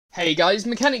Hey guys,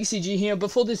 Mechanic CG here.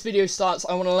 Before this video starts,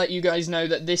 I want to let you guys know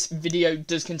that this video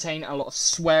does contain a lot of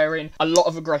swearing, a lot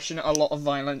of aggression, a lot of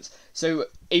violence. So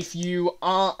if you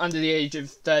are under the age of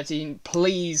 13,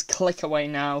 please click away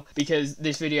now because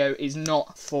this video is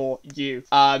not for you.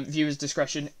 Viewers'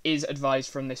 discretion is advised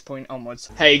from this point onwards.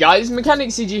 Hey guys, Mechanic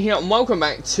CG here and welcome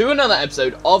back to another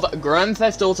episode of Grand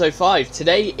Theft Auto 5.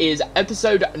 Today is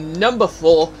episode number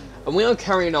 4 and we are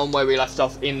carrying on where we left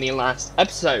off in the last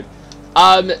episode.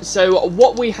 So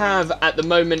what we have at the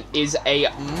moment is a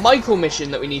Michael mission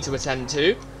that we need to attend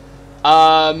to.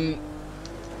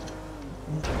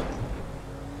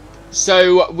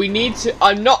 So we need to,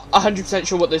 I'm not 100%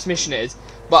 sure what this mission is,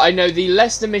 but I know the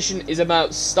Leicester mission is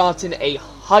about starting a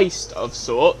heist of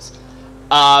sorts.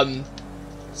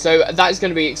 So that's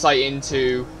going to be exciting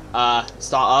to,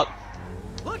 start up.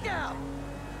 Look out!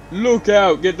 Look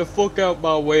out, get the fuck out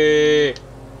my way.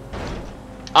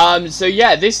 So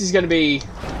yeah, this is going to be...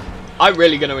 I'm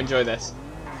really going to enjoy this.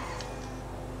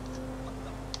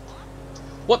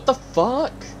 What the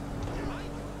fuck?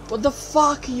 What the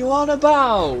fuck are you on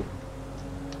about?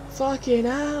 Fucking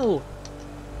hell.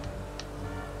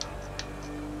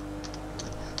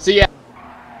 So yeah.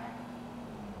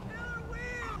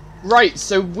 Right,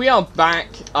 so we are back.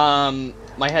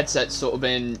 My headset's sort of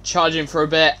been charging for a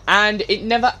bit, and it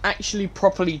never actually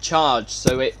properly charged,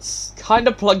 so it's kind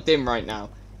of plugged in right now.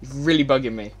 It's really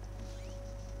bugging me.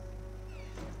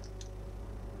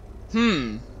 What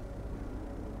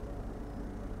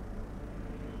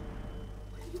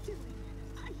are you doing?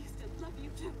 I used to love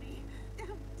you, Tony.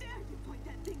 How dare you point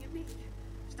that thing at me?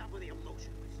 Stop with the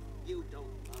emotions. You don't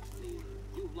love me.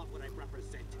 You love what I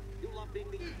represent. You love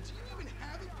being the... Dude, do you even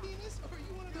have a penis? Or are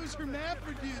you one of those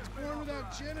hermaphrodites born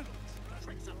without genitals?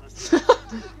 tricks of the...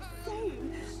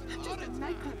 Same. I'm just a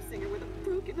nightclub singer with a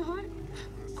broken heart.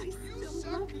 I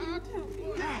still love you,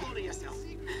 Tony. Hold to yourself.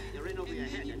 You're in over your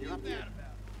head and you're up there.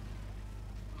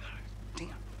 Damn.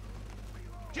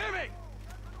 Jimmy!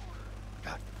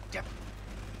 God damn it.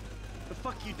 The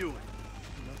fuck you doing?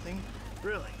 Nothing.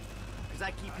 Really? Because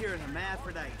I keep hearing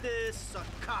hermaphrodite this,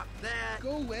 a cock that.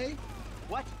 Go away.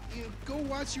 What? You know, go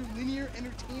watch your linear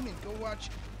entertainment. Go watch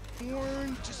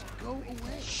porn. Just go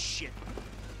away. Shit.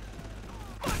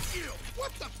 Fuck you!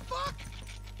 What the fuck?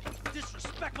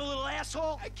 Disrespectful little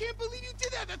asshole! I can't believe you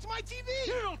did that. That's my TV.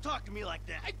 You don't talk to me like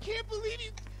that. I can't believe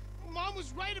you. Mom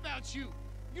was right about you.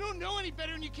 You don't know any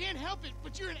better and you can't help it,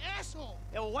 but you're an asshole.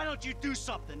 Yeah, well, why don't you do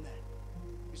something then?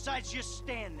 Besides just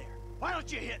stand there. Why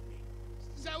don't you hit me?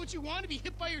 Is that what you want, to be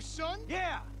hit by your son?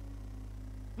 Yeah.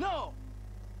 No.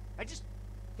 I just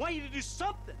want you to do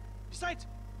something. Besides,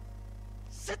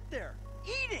 sit there,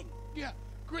 eating. Yeah,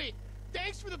 great.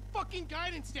 Thanks for the fucking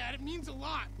guidance, Dad. It means a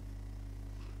lot.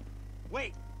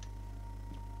 Wait.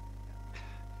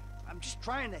 I'm just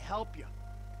trying to help you.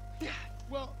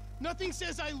 Well, nothing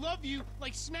says I love you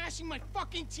like smashing my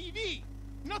fucking TV.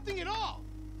 Nothing at all.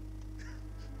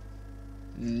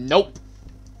 Nope.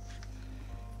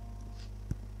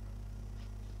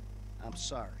 I'm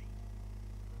sorry.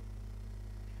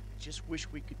 I just wish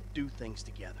we could do things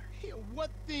together. Hey,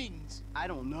 what things? I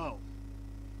don't know.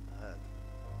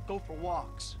 Go for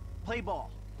walks. Play ball.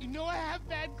 You know I have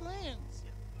bad glands.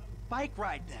 Bike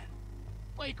ride then.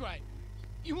 Bike ride.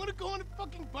 You want to go on a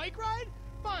fucking bike ride?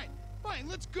 Fine, fine.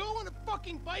 Let's go on a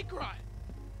fucking bike ride.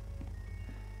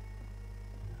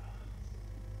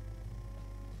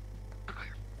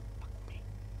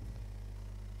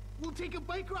 We'll take a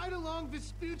bike ride along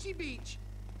Vespucci Beach,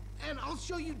 and I'll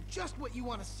show you just what you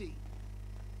want to see.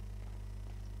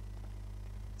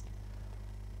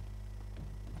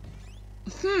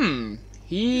 It was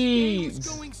He's...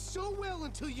 going so well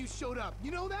until you showed up.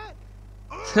 You know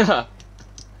that?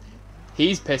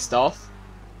 He's pissed off.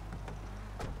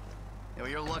 Yeah, well,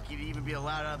 you're lucky to even be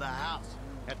allowed out of the house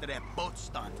after that boat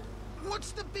stunt.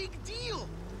 What's the big deal?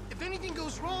 If anything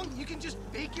goes wrong, you can just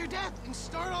fake your death and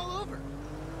start all over.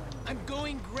 I'm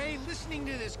going gray listening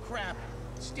to this crap.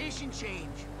 Station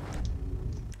change.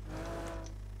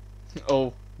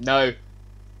 Oh, no.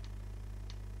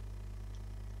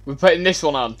 We're putting this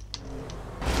one on.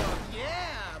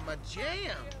 Yeah, my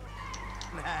jam.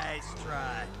 Nice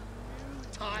try.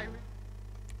 Tyrant.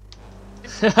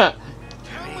 How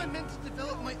am I meant to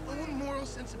develop my own moral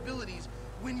sensibilities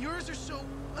when yours are so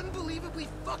unbelievably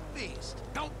fuck-faced?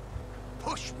 Don't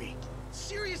push me.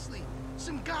 Seriously,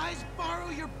 some guys borrow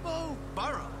your bow.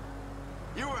 Burrow.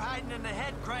 You were hiding in the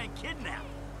head crying kidnap.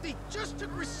 They just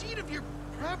took receipt of your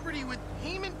property with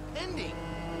payment pending.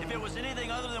 If it was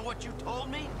anything other than what you told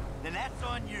me, then that's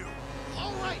on you.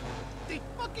 All right, they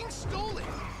fucking stole it.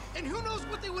 And who knows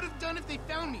what they would have done if they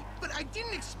found me. But I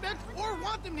didn't expect or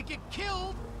want them to get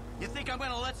killed. You think I'm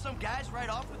gonna let some guys ride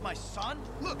off with my son?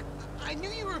 Look, I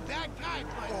knew you were a bad guy,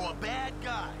 but... Oh, a bad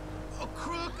guy. A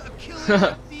crook, a killer,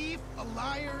 a thief, a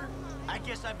liar. I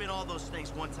guess I've been all those things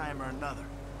one time or another,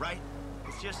 right?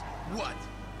 It's just... What?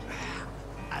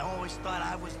 I always thought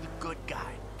I was the good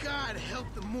guy. God help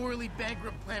the morally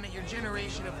bankrupt planet your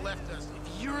generation have left us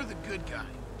if you're the good guy.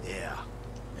 Yeah.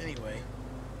 Anyway,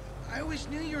 I always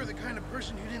knew you were the kind of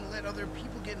person who didn't let other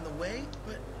people get in the way,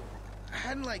 but I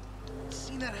hadn't, like,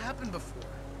 seen that happen before.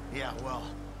 Yeah, well,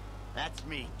 that's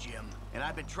me, Jim. And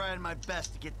I've been trying my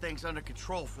best to get things under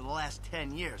control for the last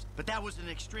 10 years. But that was an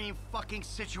extreme fucking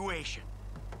situation.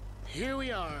 Here we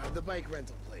are at the bike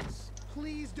rental place.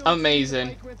 Please don't Amazing.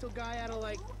 take the bike rental guy out of,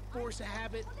 like, force a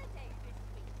habit.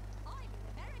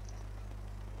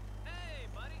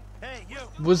 Hey, you!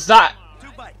 Was that... 2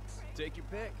 bikes. Take your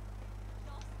pick.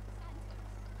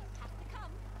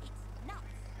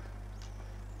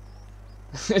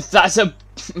 That's a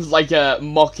like a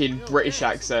mocking British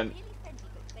accent.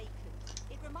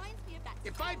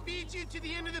 If I feed you to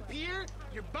the end of the pier,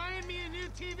 you're buying me a new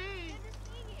TV.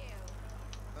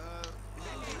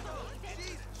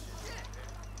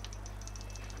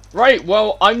 Right,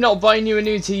 well, I'm not buying you a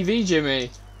new TV,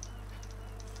 Jimmy.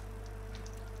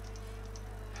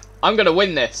 I'm gonna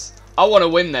win this. I want to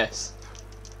win this.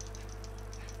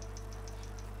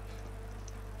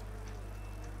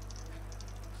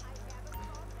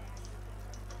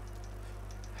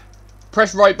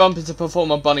 Press right bumper to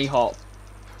perform a bunny hop.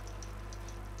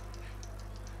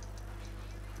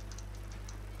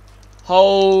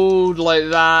 Hold like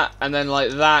that, and then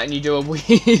like that, and you do a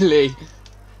wheelie.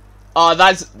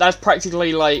 That's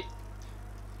practically like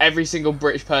every single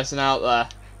British person out there.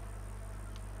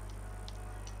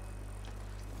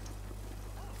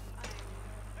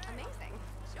 Amazing.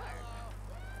 Sure.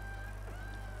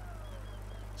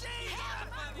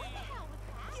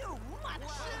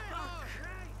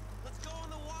 Let's go in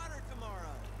the water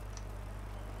tomorrow.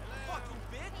 Fucking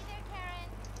bitch.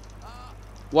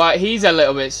 Well, he's a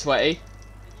little bit sweaty.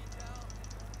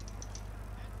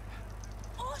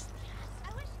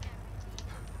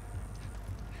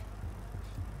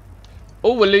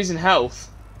 Oh, we're losing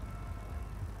health.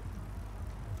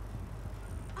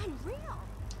 Unreal.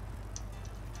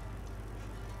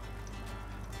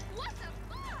 What the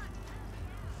fuck?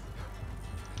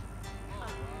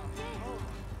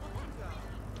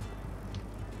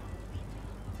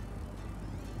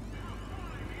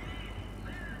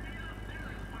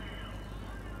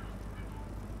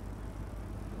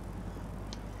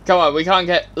 Come on, we can't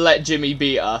let Jimmy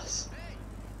beat us.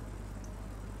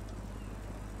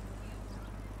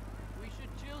 We should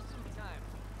chill sometime.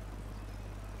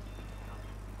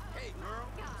 Hey, girl.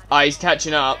 Ah, he's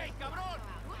catching up. Hey, come on.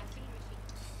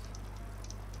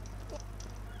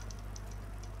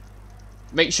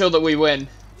 Make sure that we win.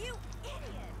 You idiot.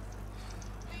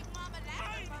 Big Mama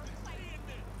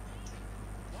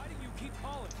Why do you keep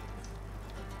calling?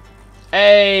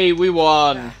 Hey, we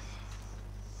won.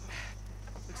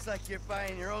 Looks like you're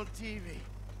buying your own TV.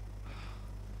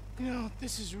 You know,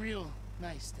 this is real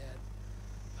nice, Dad.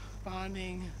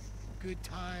 Bonding, good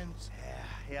times.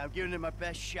 Yeah, I'm giving it my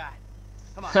best shot.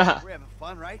 Come on, we're having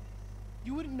fun, right?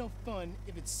 You wouldn't know fun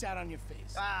if it sat on your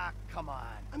face. Ah, come on.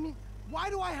 I mean,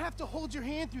 why do I have to hold your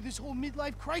hand through this whole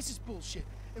midlife crisis bullshit?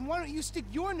 And why don't you stick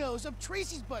your nose up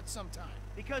Tracy's butt sometime?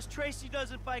 Because Tracy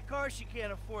doesn't buy cars she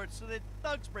can't afford, so that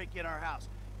thugs break in our house.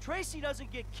 Tracy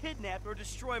doesn't get kidnapped or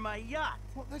destroy my yacht.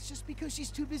 Well, that's just because she's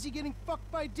too busy getting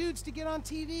fucked by dudes to get on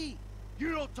TV.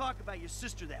 You don't talk about your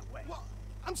sister that way. Well,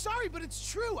 I'm sorry, but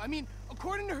it's true. I mean,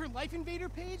 according to her Life Invader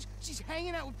page, she's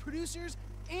hanging out with producers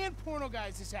and porno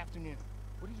guys this afternoon.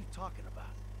 What are you talking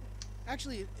about?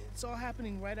 Actually, it's all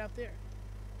happening right out there.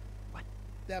 What?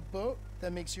 That boat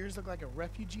that makes yours look like a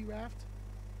refugee raft?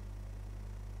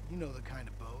 You know the kind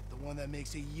of boat, the one that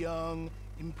makes a young,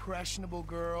 impressionable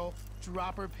girl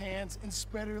drop her pants and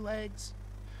spread her legs.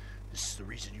 This is the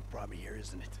reason you brought me here,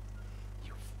 isn't it?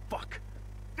 You fuck.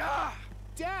 Ah!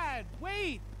 Dad,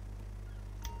 wait!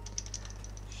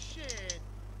 Shit.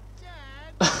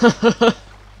 Dad!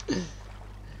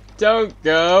 Don't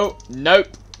go. Nope.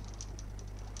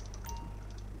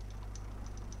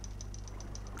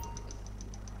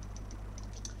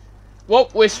 Well,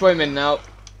 we're swimming now.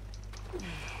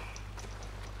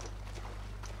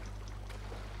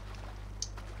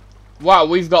 Wow,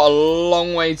 we've got a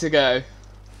long way to go.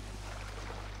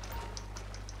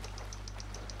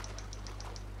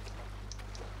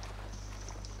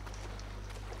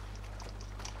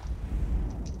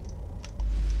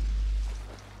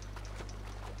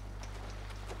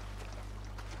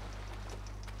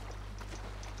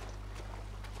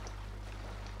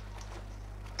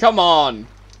 Come on.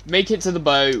 Make it to the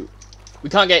boat. We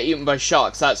can't get eaten by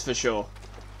sharks, that's for sure.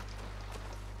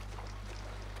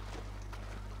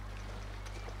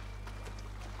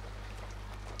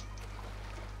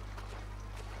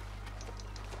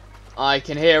 I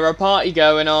can hear a party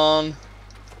going on.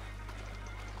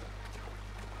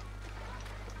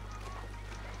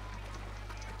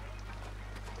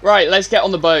 Right, let's get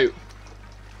on the boat.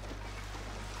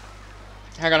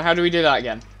 Hang on, how do we do that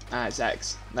again? Ah, it's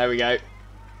X. There we go.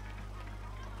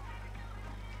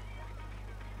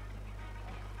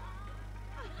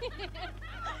 Thank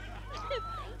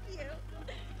you.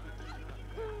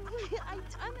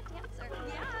 I'm a dancer.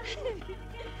 Yeah.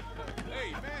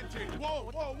 Hey, man, chick. Whoa,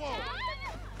 whoa, whoa.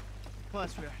 Come on,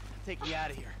 sweetheart. Take me out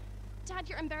of here. Dad,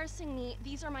 you're embarrassing me.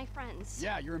 These are my friends.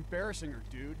 Yeah, you're embarrassing her,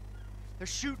 dude. They're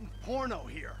shooting porno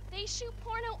here. They shoot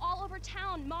porno all over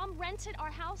town. Mom rented our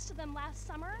house to them last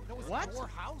summer. That was What? your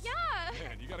house? Yeah.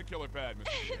 Man, you got a killer pad, Mr.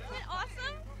 Isn't it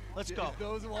awesome? Let's go.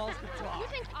 Those walls can talk. You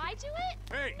think I do it?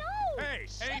 Hey, No. hey,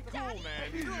 Shit, ain't cool, Daddy.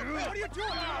 man. What are you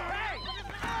doing? Hey!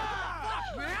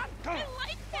 Fuck, man! I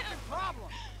like him. Problem.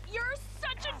 You're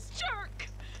such a jerk.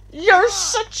 You're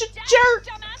such a Dad, jerk!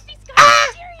 dumbass, these guys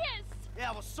are serious.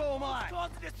 Yeah, well, so am I. Close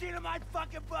to the scene of my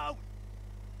fucking boat.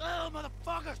 Oh,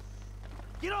 motherfuckers.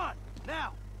 Get on,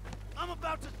 now. I'm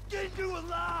about to skin you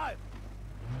alive.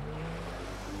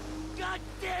 God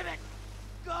damn it.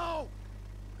 Go.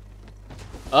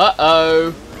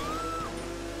 Uh-oh.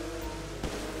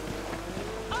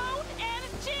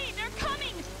 OMG, they're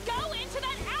coming. Go into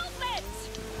that outlet.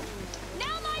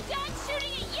 Now my dad's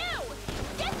shooting at you.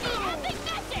 Get the epic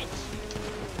message.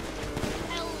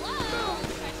 Hello,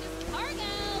 precious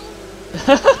cargo.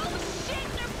 Oh shit,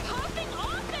 they're popping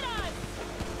off at us.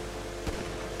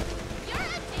 You're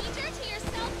a danger to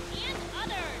yourself and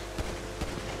others.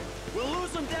 We'll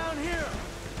lose them down here.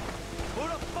 Who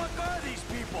the fuck are these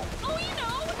people? Oh, you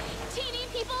know, TV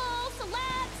people,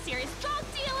 celebs, serious drug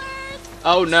dealers.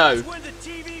 Oh no. It's when the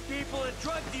TV people and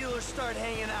drug dealers start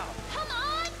hanging out. Come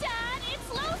on, Dad, it's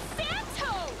Los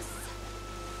Santos.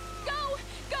 Go,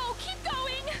 go, keep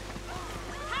going.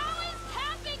 How is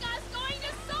tapping us going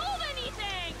to solve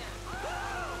anything?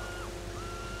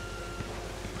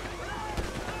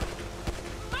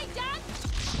 My dad.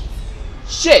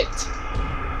 Shit!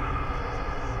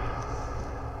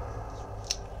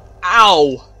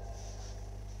 Ow!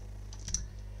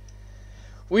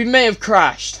 We may have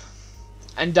crashed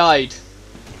and died.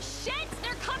 Shit,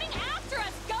 they're coming after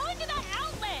us. Go into that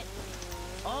outlet.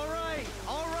 All right,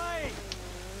 all right.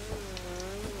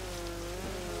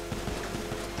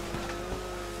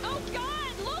 Oh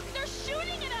God, look, they're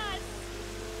shooting at us.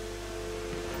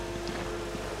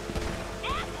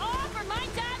 F off or my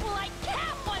dad will like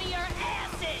cap one of your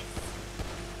asses.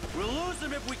 We'll lose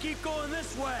them if we keep going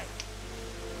this way.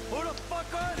 Who the fuck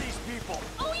are these people?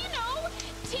 Oh, you know,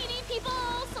 teeny people,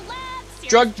 celebs, serious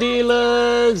Drug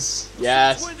dealers! It's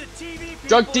Yes. when the TV people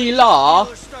Drug and dealer. drug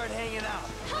dealers start hanging out.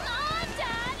 Come on,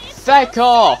 Dad, it's Feck Los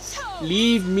off! Santos.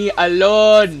 Leave me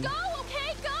alone! Go,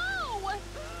 okay, go.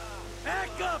 Back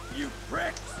up, you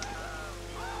pricks!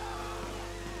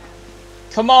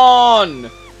 Come on!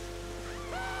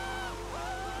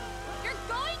 You're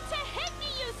going to hit me,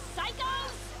 you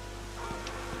psychos.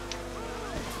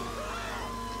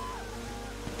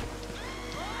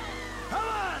 Come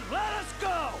on, let us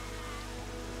go!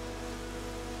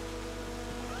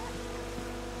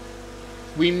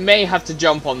 We may have to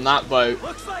jump on that boat.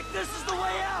 Looks like this is the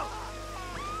way out!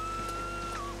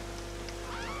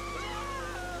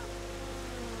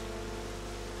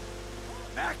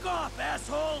 Back off,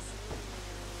 assholes!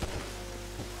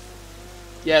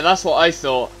 Yeah, that's what I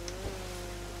thought.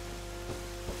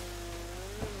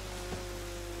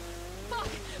 Fuck,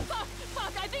 fuck,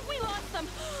 fuck, I think we lost them.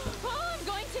 Oh, I'm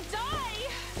going to die.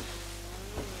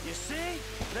 You see?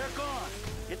 They're gone.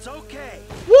 It's okay.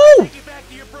 Woo! Take it back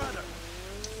to your brother.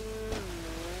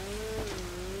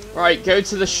 Right, go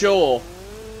to the shore.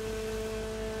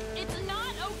 It's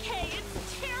not okay.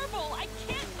 It's terrible. I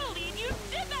can't believe you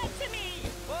did that to me.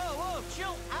 Whoa, whoa,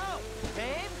 chill out,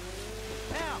 babe.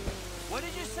 Now, what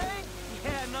did you say?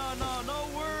 Yeah, no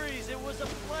worries. It was a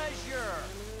pleasure.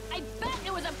 I bet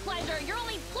it was a pleasure. You're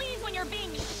only pleased when you're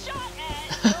being shot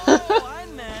at. No, I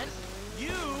meant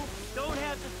you don't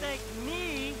have to thank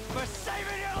me for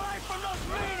saving your life from those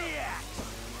maniacs.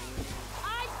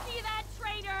 I see that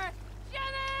traitor.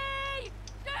 Jimmy!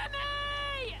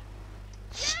 Jimmy!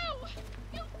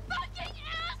 You fucking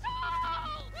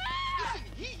asshole! Listen,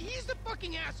 he's the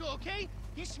fucking asshole, okay?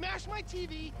 He smashed my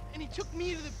TV and he took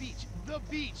me to the beach. The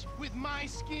beach with my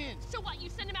skin. So what, you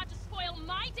send him out to spoil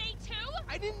my day too?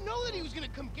 I didn't know that he was gonna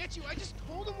come get you. I just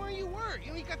told him where you were.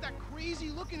 You know, he got that crazy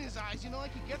look in his eyes, you know,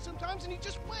 like he gets sometimes, and he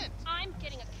just went. I'm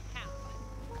getting a cab.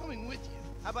 Coming with you.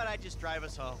 How about I just drive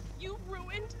us home? You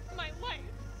ruined my life.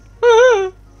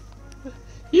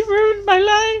 You ruined my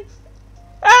life.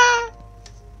 Ah!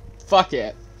 Fuck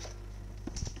it.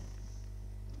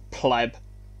 Pleb.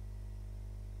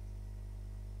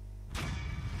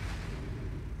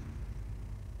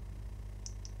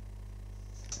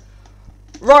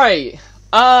 Right.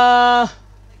 That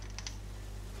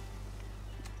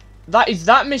is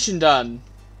that mission done.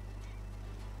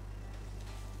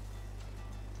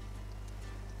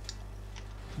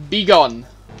 Be gone.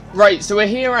 Right, so we're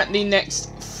here at the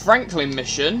next Franklin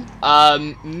mission,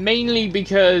 mainly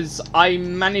because I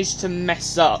managed to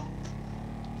mess up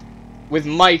with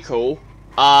Michael,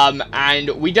 and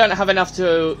we don't have enough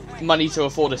money to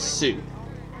afford a suit,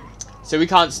 so we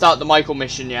can't start the Michael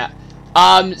mission yet.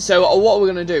 So what we're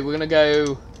gonna do, we're gonna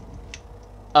go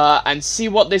and see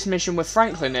what this mission with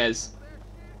Franklin is.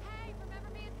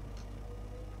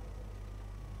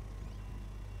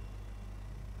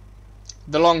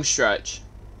 The long stretch.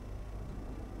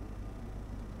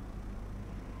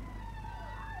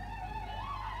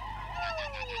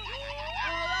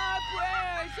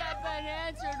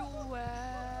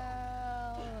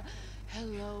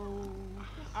 Hello.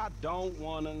 I don't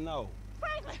want to know.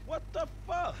 Franklin! What the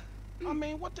fuck? I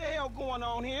mean, what the hell going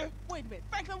on here? Wait a minute.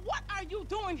 Franklin, what are you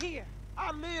doing here?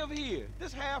 I live here.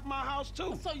 This half my house,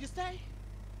 too. So you say?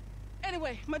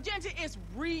 Anyway, Magenta is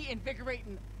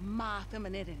reinvigorating my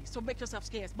femininity. So make yourself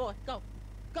scarce. Boy, go.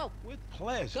 Go. With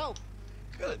pleasure. Go.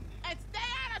 Good. And stay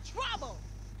out of trouble.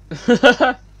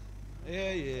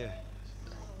 Yeah.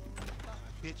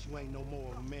 Bitch, you ain't no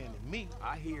more of a man than me.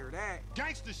 I hear that.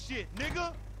 Gangster shit,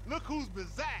 nigga. Look who's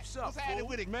bizarre. What's at it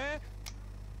with it, man?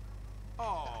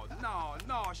 Oh,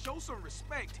 no. Show some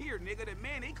respect here, nigga. That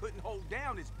man, he couldn't hold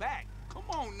down his back. Come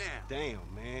on now. Damn,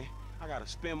 man. I gotta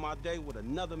spend my day with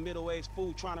another middle-aged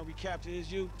fool trying to recapture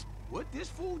his youth. What this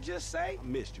fool just say? I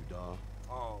missed you, dawg.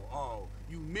 Oh,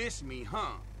 you missed me,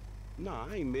 huh? Nah,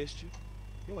 I ain't missed you.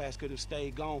 Your ass could have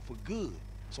stayed gone for good.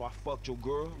 So I fucked your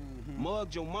girl,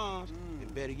 mugged your moms,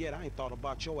 and better yet, I ain't thought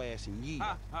about your ass in years.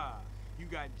 Ha ha. You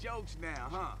got jokes now,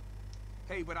 huh?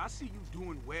 Hey, but I see you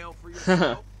doing well for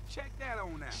yourself. Check that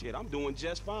on out. Shit, I'm doing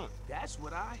just fine. That's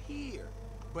what I hear.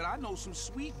 But I know some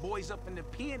sweet boys up in the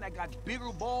pen that got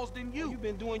bigger balls than you. You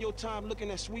been doing your time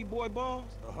looking at sweet boy balls?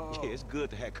 Oh. Yeah, it's good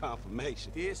to have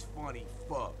confirmation. This funny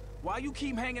fuck. Why you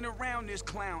keep hanging around this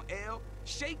clown, L?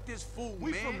 Shake this fool,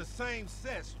 We man. from the same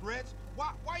set, Stretch.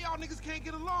 Why y'all niggas can't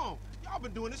get along? Y'all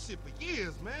been doing this shit for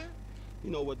years, man. You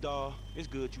know what, dawg? It's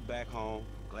good you back home.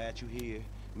 Glad you here.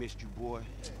 Missed you, boy.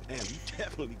 Damn, you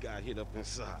definitely got hit up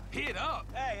inside. Hit up?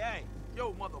 Hey.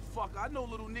 Yo, motherfucker, I know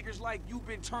little niggas like you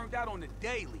been turned out on the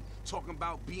daily. Talking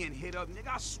about being hit up,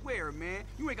 nigga, I swear, man.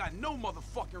 You ain't got no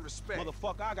motherfucking respect.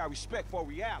 Motherfucker, I got respect for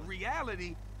reality.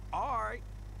 Reality? Alright,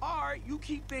 you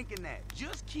keep thinking that.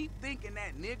 Just keep thinking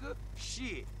that, nigga.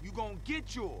 Shit, you gonna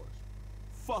get yours.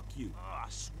 Fuck you. I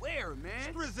swear,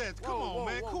 man. Strizette, come on,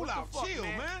 man. Cool what the out. fuck, Chill,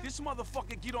 man. This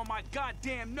motherfucker get on my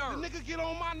goddamn The nerves. nigga get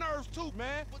on my nerves, too,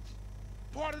 man. But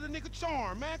part of the nigga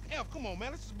charm, man. F, come on,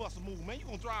 man. Let's just bust a move, man. You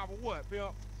gonna drive or what,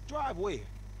 pimp? Drive where?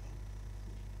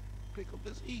 Pick up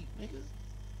this heat, nigga.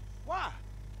 Why?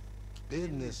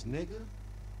 Business, nigga.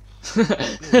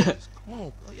 Business. Come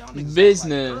on, bro. Y'all niggas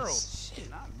Business. act like girls.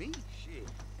 Shit, not me. Shit.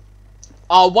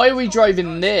 Oh, why are we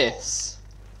driving this?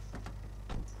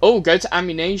 Oh, go to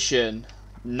ammunition.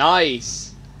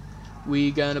 Nice. We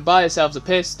gonna buy ourselves a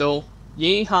pistol.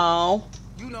 Yeehaw.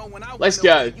 You know, when I Let's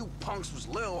went over go. there, you punks was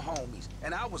little homies,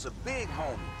 and I was a big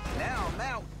homie. Now I'm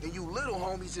out, and you little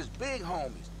homies is big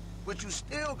homies. But you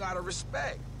still gotta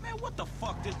respect. Man, what the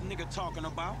fuck this nigga talking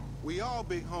about? We all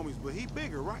big homies, but he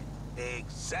bigger, right?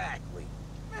 Exactly.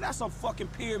 Man, that's some fucking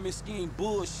pyramid scheme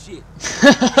bullshit.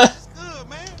 It's good,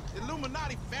 man.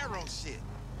 Illuminati Pharaoh shit.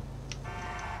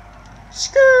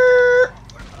 Skirt.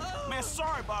 Man,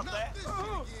 sorry about that.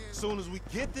 Soon as we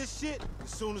get this shit, as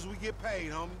soon as we get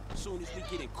paid, homie. As soon as we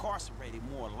get incarcerated,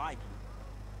 more likely.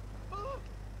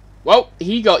 Well,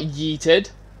 he got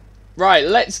yeeted. Right,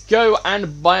 let's go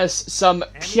and buy us some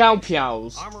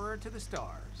piao-piaos. Armorer to the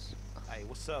stars. Hey,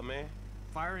 what's up, man?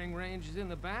 Firing range is in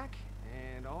the back,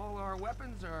 and all our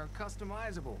weapons are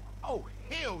customizable. Oh,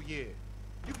 hell yeah.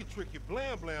 You can trick your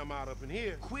blam blam out up in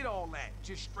here. Quit all that.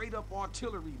 Just straight up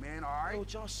artillery, man, all right? Yo,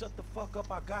 y'all shut the fuck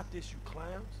up. I got this, you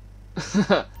clowns.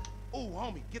 Ooh,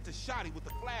 homie, get the shotty with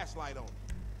the flashlight on.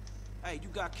 Hey, you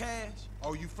got cash?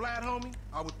 Oh, you flat, homie?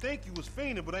 I would think you was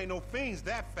fiending, but ain't no fiends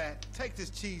that fat. Take this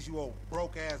cheese, you old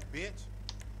broke-ass bitch.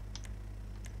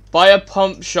 Buy a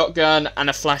pump shotgun and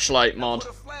a flashlight mod. Put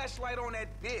a flashlight on that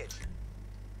bitch.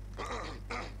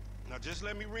 Now just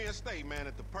let me reinstate, man,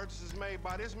 that the purchases made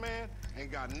by this man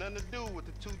ain't got nothing to do with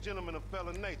the two gentlemen of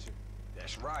felon nature.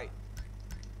 That's right.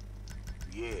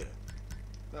 Yeah.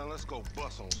 Now let's go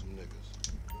bust on some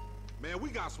niggas. Man, we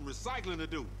got some recycling to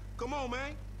do. Come on,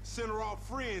 man. Send her off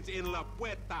friends in La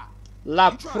Puerta.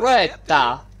 La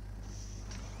Puerta.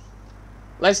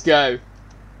 Let's go.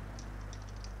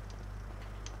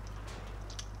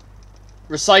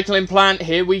 Recycling plant,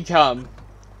 here we come.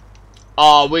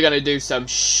 Oh, we're gonna do some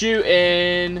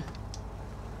shooting.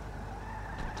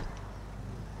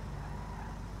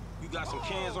 You got some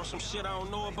cans or some shit I don't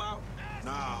know about?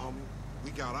 Nah, homie.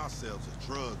 We got ourselves a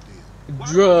drug deal.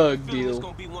 Drug It's deal.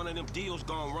 gonna be one of them deals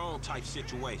gone wrong type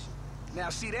situation. Now,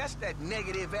 see, that's that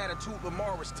negative attitude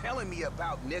Lamar was telling me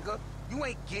about, nigga. You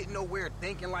ain't getting nowhere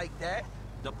thinking like that.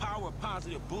 The power of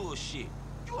positive bullshit.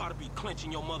 You ought to be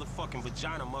clenching your motherfucking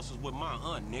vagina muscles with my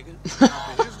aunt, nigga.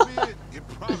 For his bid, it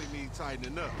probably needs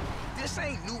tightening up. This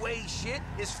ain't new age shit.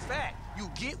 It's fact.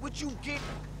 You get what you get.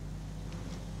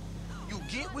 You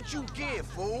get what you give,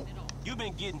 fool. You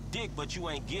been getting dick, but you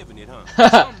ain't giving it, huh?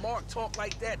 Some Mark talk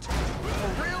like that to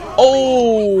for real.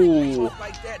 Oh. Talk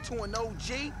like that to an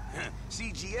OG.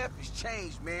 CGF has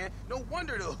changed, man. No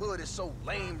wonder the hood is so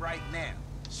lame right now.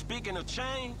 Speaking of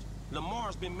change,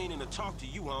 Lamar's been meaning to talk to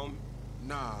you, homie.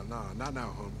 Nah, not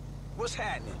now, homie. What's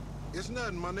happening? It's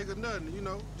nothing, my nigga, nothing, you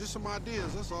know. Just some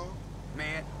ideas, that's all.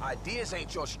 Man, ideas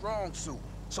ain't your strong suit,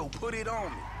 so put it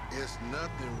on me. It's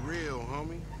nothing real,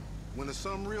 homie. When it's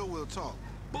something real, we'll talk.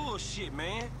 Bullshit,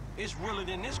 man. It's realer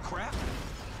than this crap.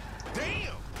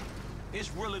 Damn!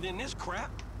 It's realer than this crap.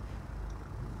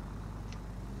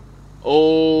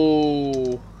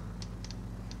 Oh.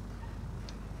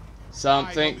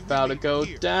 Something Alright, homie, about to we meet go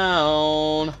here.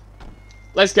 down.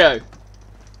 Let's go.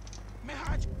 Man,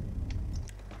 how'd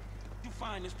you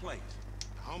find this place?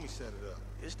 The homie set it up.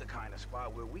 It's the kind of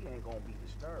spot where we ain't gonna be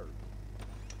disturbed.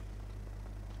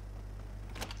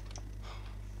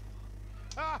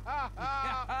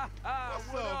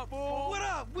 What's up, fool? What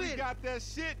up We with got that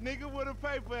shit, nigga, with a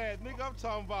paper at. Nigga, I'm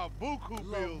talking about buku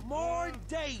bills. Lamar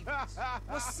Davis?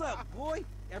 What's up, boy?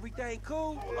 Everything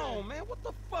cool? Hold on, man. What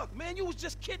the fuck, man? You was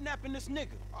just kidnapping this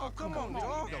nigga. Oh, come on,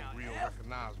 dog. You don't real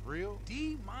recognize real.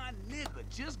 D, my nigga,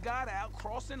 just got out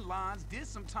crossing lines, did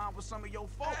some time with some of your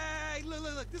folks. Hey,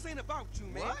 look, this ain't about you,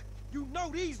 man. What? You know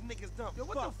these niggas done Yo,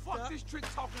 what the fucked fuck up. this trick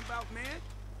talking about, man?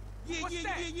 Yeah, What's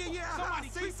that? yeah. Somebody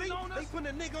See, creeping on us? they putting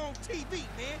a nigga on TV,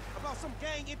 man, about some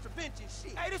gang intervention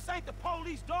shit. Hey, this ain't the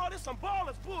police, dog. This some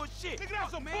ballers bullshit. Nigga,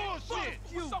 that's some man. bullshit.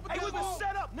 Fuck you. What's up with Hey, we this been bull?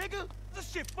 set up, nigga.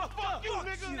 This shit fucked up. you,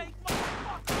 nigga.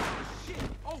 Shit.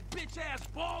 Oh, bitch ass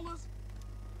ballers.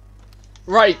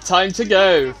 Right, time to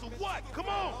go. So what? Come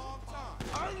on.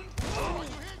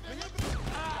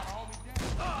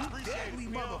 Deadly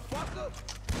motherfucker.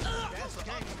 That's a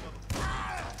gang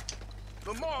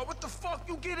Lamar, what the fuck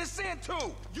you get us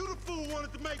into? You the fool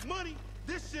wanted to make money.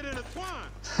 This shit intertwined.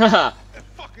 Haha. That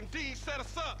fucking D set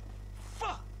us up.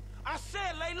 Fuck. I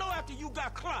said lay low after you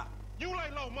got clocked. You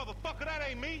lay low, motherfucker. That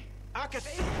ain't me. I can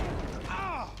see.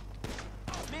 Ah.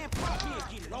 Man, pop me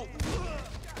and get it over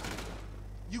with.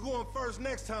 You going first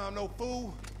next time, no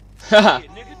fool. Haha. Yeah,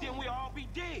 nigga, then we all be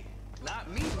dead. Not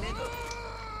me, nigga.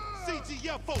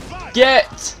 CGF for life.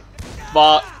 Get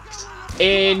fucked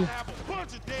in Have a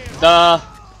bunch of dead the...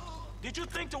 Did you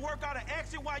think to work out an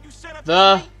exit while you set up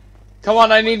The... Come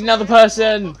on, I need another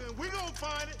person. We gonna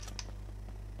find it.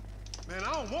 Man,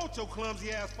 I don't want your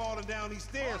clumsy ass falling down these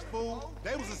stairs, fool.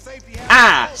 They was a safety hazard.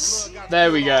 Ass. Blood got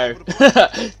There we spilled all go. over the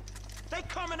place. They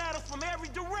coming at us from every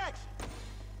direction.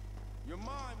 You're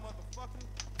mine,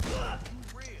 motherfucker.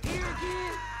 Here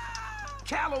again?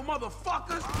 Callow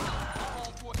motherfuckers.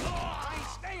 I ain't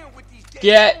staying with these dead homies.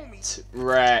 Get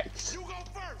wrecked. You go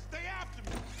first. Stay after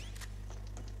me.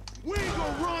 We ain't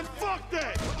gonna run. Fuck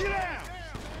that. Get out.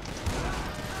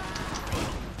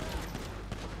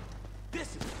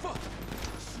 This is fuck.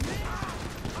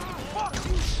 Fuck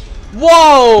you.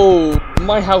 Whoa!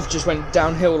 My health just went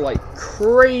downhill like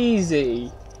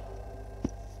crazy.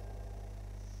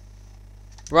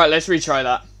 Right, let's retry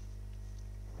that.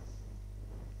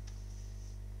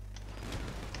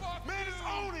 Man, it's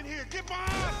on in here. Get my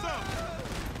ass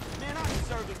up. Man, I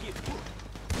deserve to get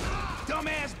booked.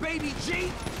 Dumbass baby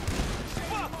G.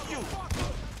 Fuck you.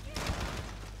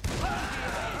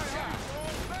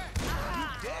 You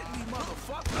deadly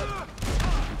motherfucker.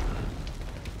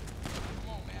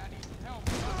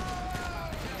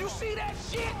 You see that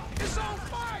shit? It's on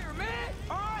fire, man.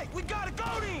 All right, we gotta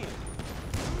go then.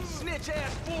 Snitch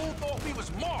ass fool thought we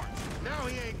was marked. Now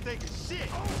he ain't thinking shit.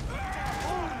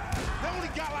 They only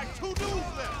got like 2 dudes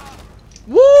left.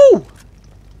 Woo!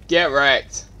 Get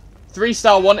wrecked.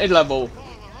 3-star wanted level.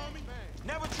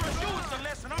 Never trust you is the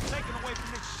lesson I'm taking away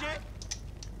from this shit.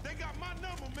 They got my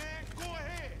number, man. Go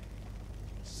ahead.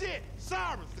 Shit,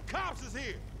 sirens, the cops is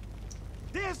here.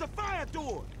 There's the fire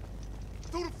door.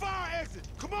 Through the fire exit.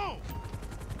 Come on.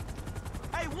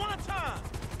 Hey, one time.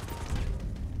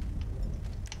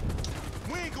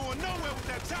 We ain't going nowhere with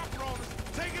that chopper on us.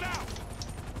 Take it out.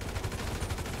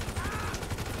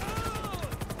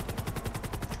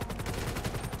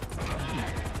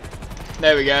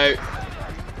 There we go.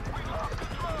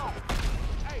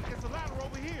 Hey, there's a ladder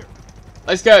over here.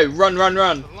 Let's go. Run, run,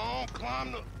 run. A long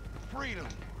climb to freedom.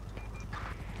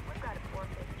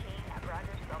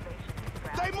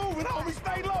 Stay moving, homie.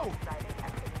 Stay low.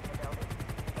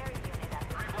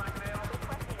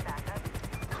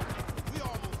 We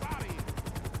almost out of here.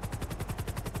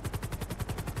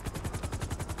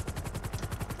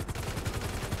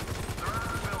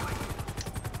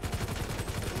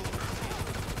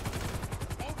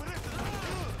 Over this is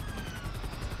good.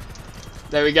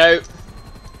 There we go.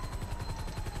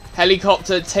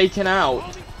 Helicopter taken out.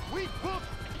 Homie, we booked.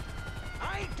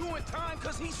 I ain't doing time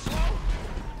cause he's slow.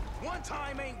 One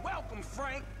time ain't welcome,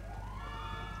 Frank.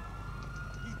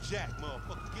 You jack,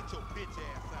 motherfucker. Get your bitch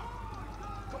ass out.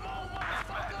 Come on,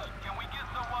 motherfucker. Can we get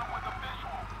someone with a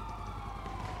visual?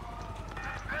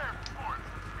 There, sport.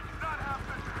 We do not have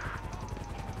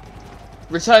visual.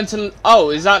 Return to... Oh,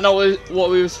 is that not what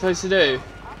we were supposed to do?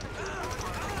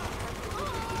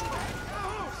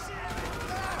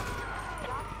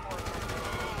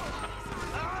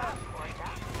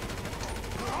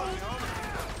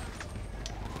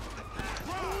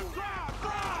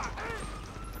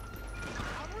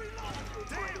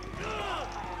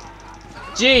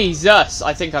 Jesus,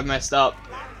 I think I've messed up.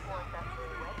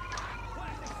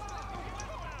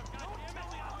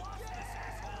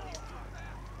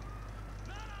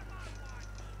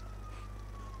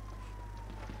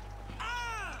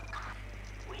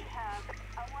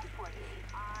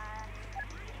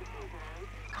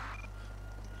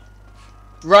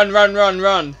 Run, run, run,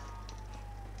 run.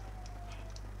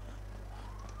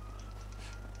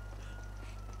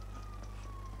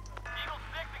 Eagle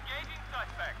 6 engaging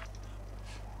suspect.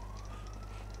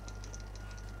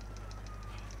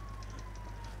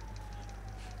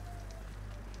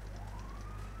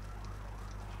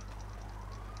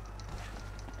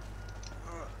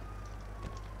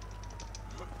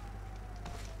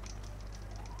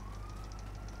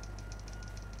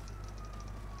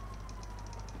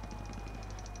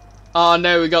 Oh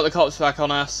no, we got the cops back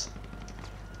on us.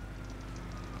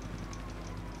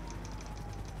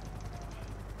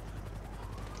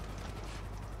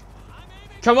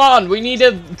 Come on, we need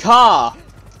a car.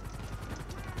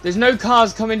 There's no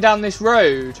cars coming down this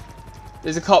road.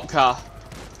 There's a cop car.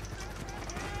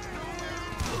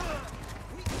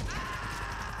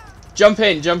 Jump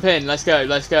in, jump in. Let's go,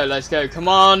 let's go, let's go. Come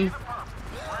on.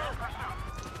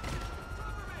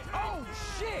 Oh,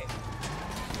 shit.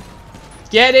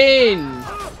 Get in.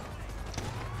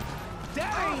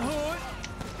 That ain't hood.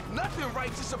 Nothing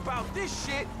righteous about this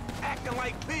shit. Acting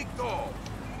like big dog.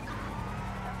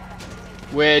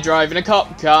 We're driving a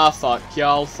cop car. Fuck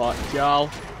y'all, fuck y'all.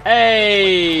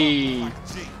 Hey.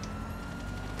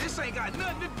 This ain't got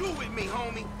nothing to do with me,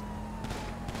 homie.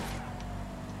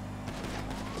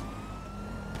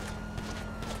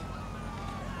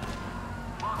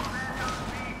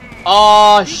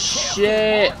 Oh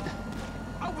shit.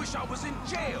 I wish I was in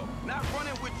jail, not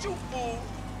running with you, fool.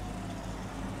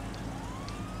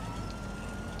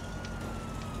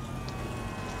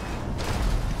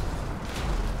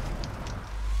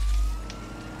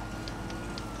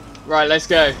 Right, let's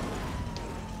go.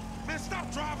 Man,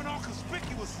 stop driving all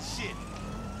conspicuous and shit.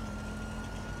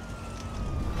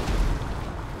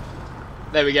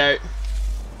 There we go.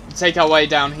 Take our way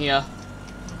down here.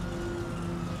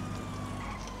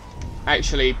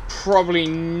 Actually, probably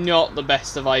not the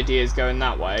best of ideas going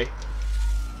that way.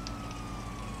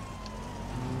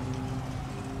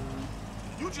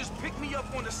 You just picked me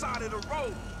up on the side of the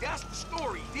road. That's the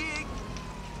story, dig?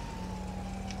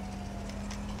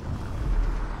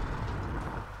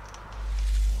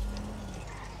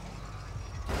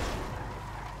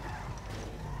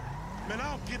 Man,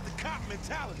 I don't get the cop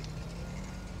mentality.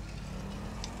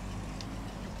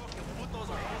 You fucking put those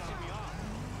on me off.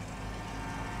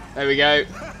 There we go.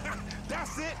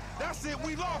 That's it. That's it.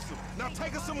 We lost him. Now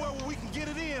take us somewhere where we can get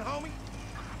it in, homie.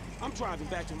 I'm driving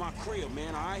back to my crib,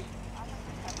 man, all right?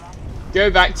 Go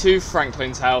back to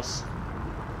Franklin's house.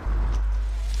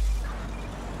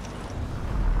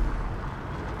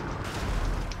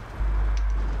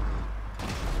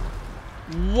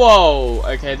 Whoa.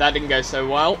 Okay, that didn't go so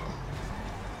well. Hey,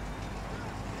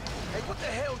 what the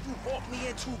hell you walked me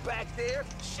into back there?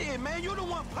 Shit, man, you the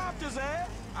one popped his ass.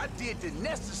 I did the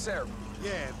necessary.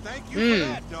 Yeah, thank you for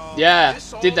that, dog. Yeah,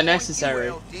 This did the all on necessary.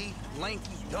 you, LD, lanky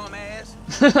dumbass.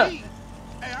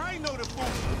 Hey, I ain't know the fool.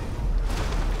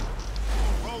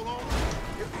 Roll on.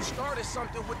 If you started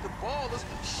something with the ballers,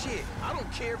 shit, I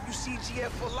don't care if you CGF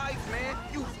for life, man.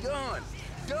 You done.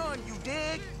 Done, you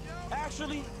dig?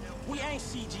 Actually, we ain't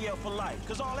CGL for life,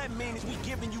 cause all that means is we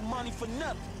giving you money for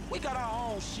nothing. We got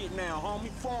our own shit now, homie.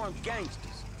 Foreign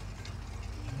gangsters.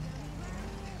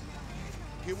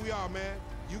 Here we are, man.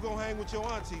 You gonna hang with your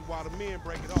auntie while the men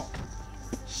break it off.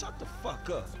 Shut the fuck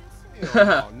up.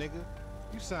 Hell no, nigga.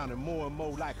 You sounding more and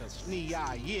more like a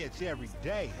snee-eye itch every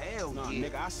day. Hell Nah, yeah.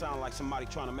 nigga, I sound like somebody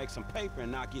trying to make some paper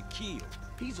and not get killed.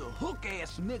 He's a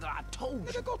hook-ass nigga, I told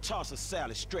you. Nigga, go toss a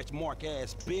salad, stretch mark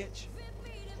ass bitch.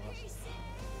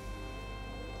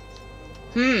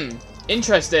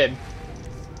 Interesting.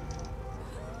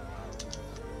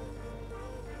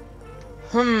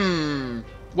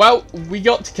 Well, we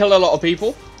got to kill a lot of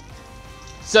people.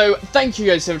 So, thank you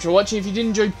guys so much for watching. If you did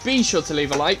enjoy, be sure to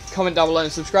leave a like, comment down below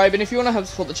and subscribe. And if you want to help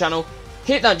support the channel,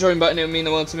 hit that join button, it would mean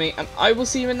the world to me. And I will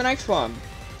see you in the next one.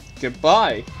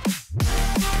 Goodbye.